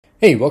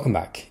Hey, welcome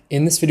back.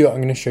 In this video,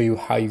 I'm going to show you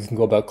how you can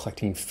go about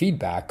collecting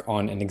feedback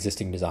on an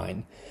existing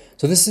design.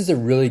 So this is a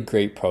really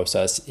great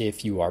process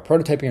if you are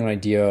prototyping an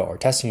idea or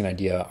testing an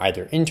idea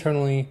either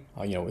internally,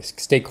 with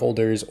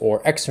stakeholders,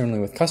 or externally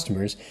with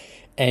customers,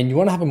 and you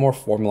want to have a more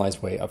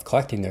formalized way of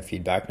collecting their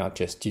feedback, not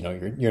just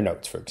your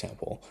notes, for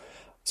example.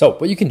 So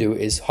what you can do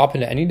is hop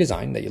into any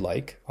design that you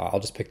like. I'll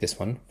just pick this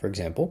one, for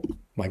example,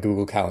 my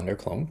Google Calendar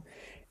clone.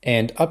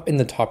 And up in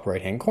the top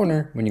right-hand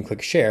corner, when you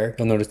click share,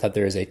 you'll notice that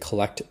there is a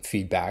collect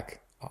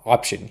feedback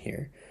option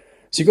here.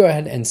 So you go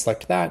ahead and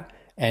select that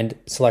and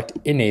select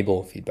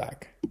enable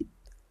feedback.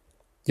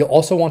 You'll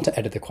also want to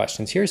edit the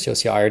questions here. So you'll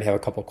see I already have a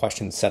couple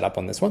questions set up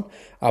on this one,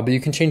 but you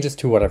can change this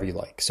to whatever you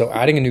like. So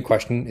adding a new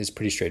question is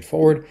pretty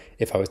straightforward.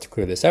 If I was to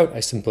clear this out, I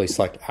simply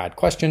select add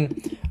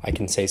question. I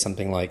can say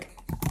something like,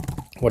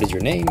 what is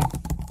your name?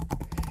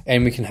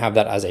 And we can have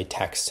that as a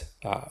text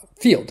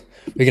field.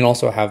 We can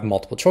also have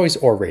multiple choice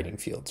or rating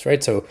fields,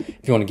 right? So if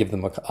you want to give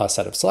them a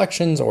set of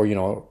selections or,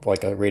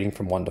 like a rating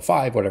from 1 to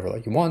 5,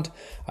 whatever you want,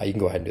 you can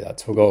go ahead and do that.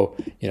 So we'll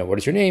go, what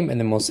is your name? And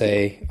then we'll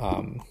say,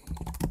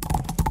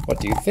 what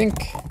do you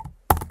think?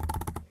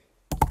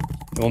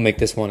 And we'll make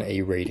this one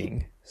a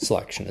rating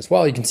selection as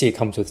well. You can see it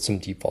comes with some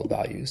default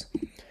values.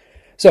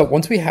 So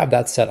once we have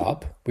that set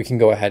up, we can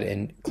go ahead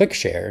and click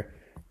share,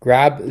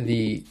 grab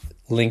the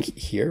link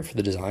here for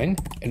the design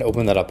and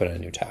open that up in a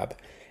new tab.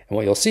 And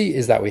what you'll see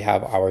is that we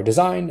have our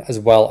design as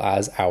well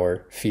as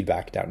our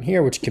feedback down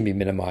here, which can be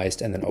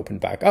minimized and then opened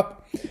back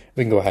up.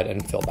 We can go ahead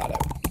and fill that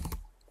out.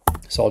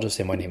 So I'll just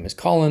say my name is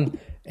Colin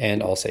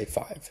and I'll say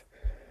 5.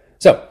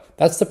 So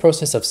that's the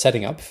process of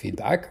setting up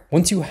feedback.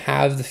 Once you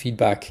have the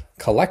feedback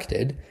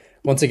collected,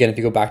 once again, if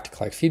you go back to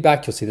collect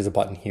feedback, you'll see there's a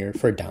button here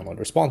for download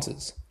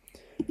responses.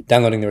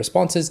 Downloading the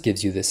responses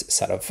gives you this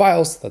set of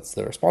files, that's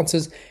the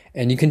responses,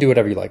 and you can do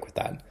whatever you like with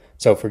that.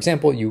 So for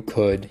example, you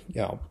could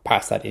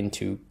pass that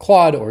into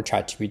Claude or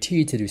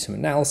ChatGPT to do some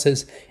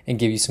analysis and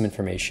give you some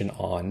information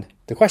on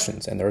the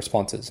questions and the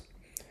responses.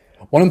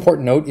 One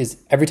important note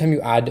is every time you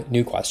add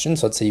new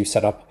questions, so let's say you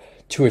set up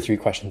 2 or 3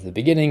 questions at the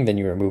beginning, then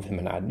you remove them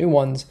and add new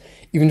ones.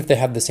 Even if they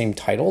have the same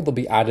title, they'll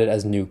be added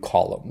as new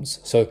columns.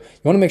 So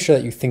you want to make sure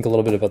that you think a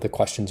little bit about the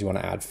questions you want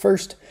to add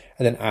first,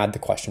 and then add the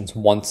questions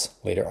once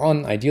later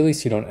on, ideally,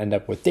 so you don't end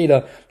up with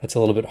data that's a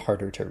little bit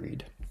harder to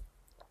read.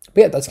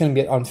 But yeah, that's going to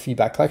be it on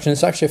feedback collection.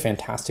 It's actually a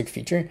fantastic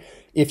feature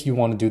if you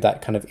want to do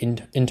that kind of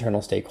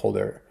internal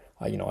stakeholder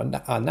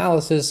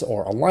analysis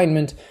or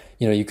alignment.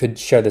 You could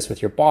share this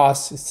with your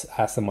boss,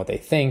 ask them what they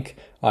think,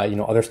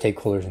 other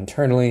stakeholders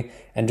internally,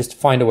 and just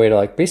find a way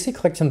to basically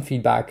collect some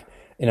feedback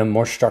in a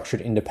more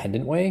structured,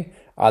 independent way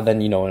than,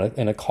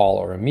 in a call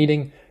or a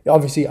meeting.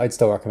 Obviously, I'd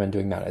still recommend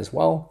doing that as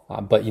well.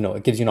 But,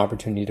 it gives you an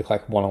opportunity to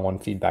collect one-on-one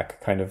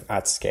feedback kind of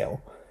at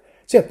scale.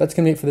 So yeah, that's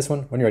going to be it for this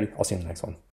one. When you're ready, I'll see you in the next one.